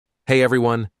Hey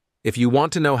everyone, if you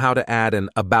want to know how to add an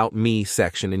About Me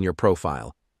section in your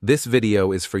profile, this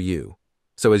video is for you.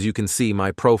 So as you can see,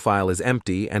 my profile is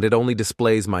empty and it only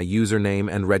displays my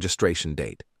username and registration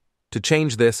date. To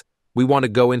change this, we want to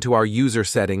go into our user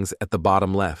settings at the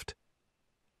bottom left.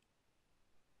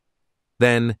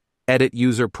 Then, edit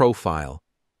user profile.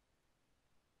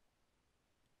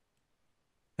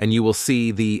 And you will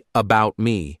see the About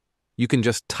Me. You can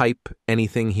just type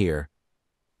anything here.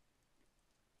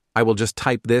 I will just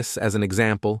type this as an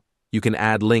example. You can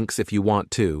add links if you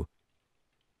want to.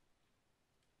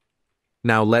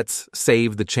 Now let's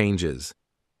save the changes.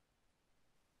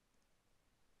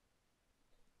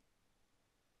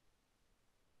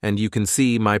 And you can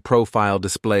see my profile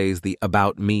displays the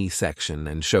About Me section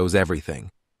and shows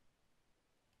everything.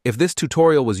 If this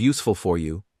tutorial was useful for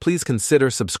you, please consider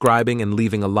subscribing and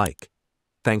leaving a like.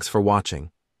 Thanks for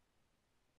watching.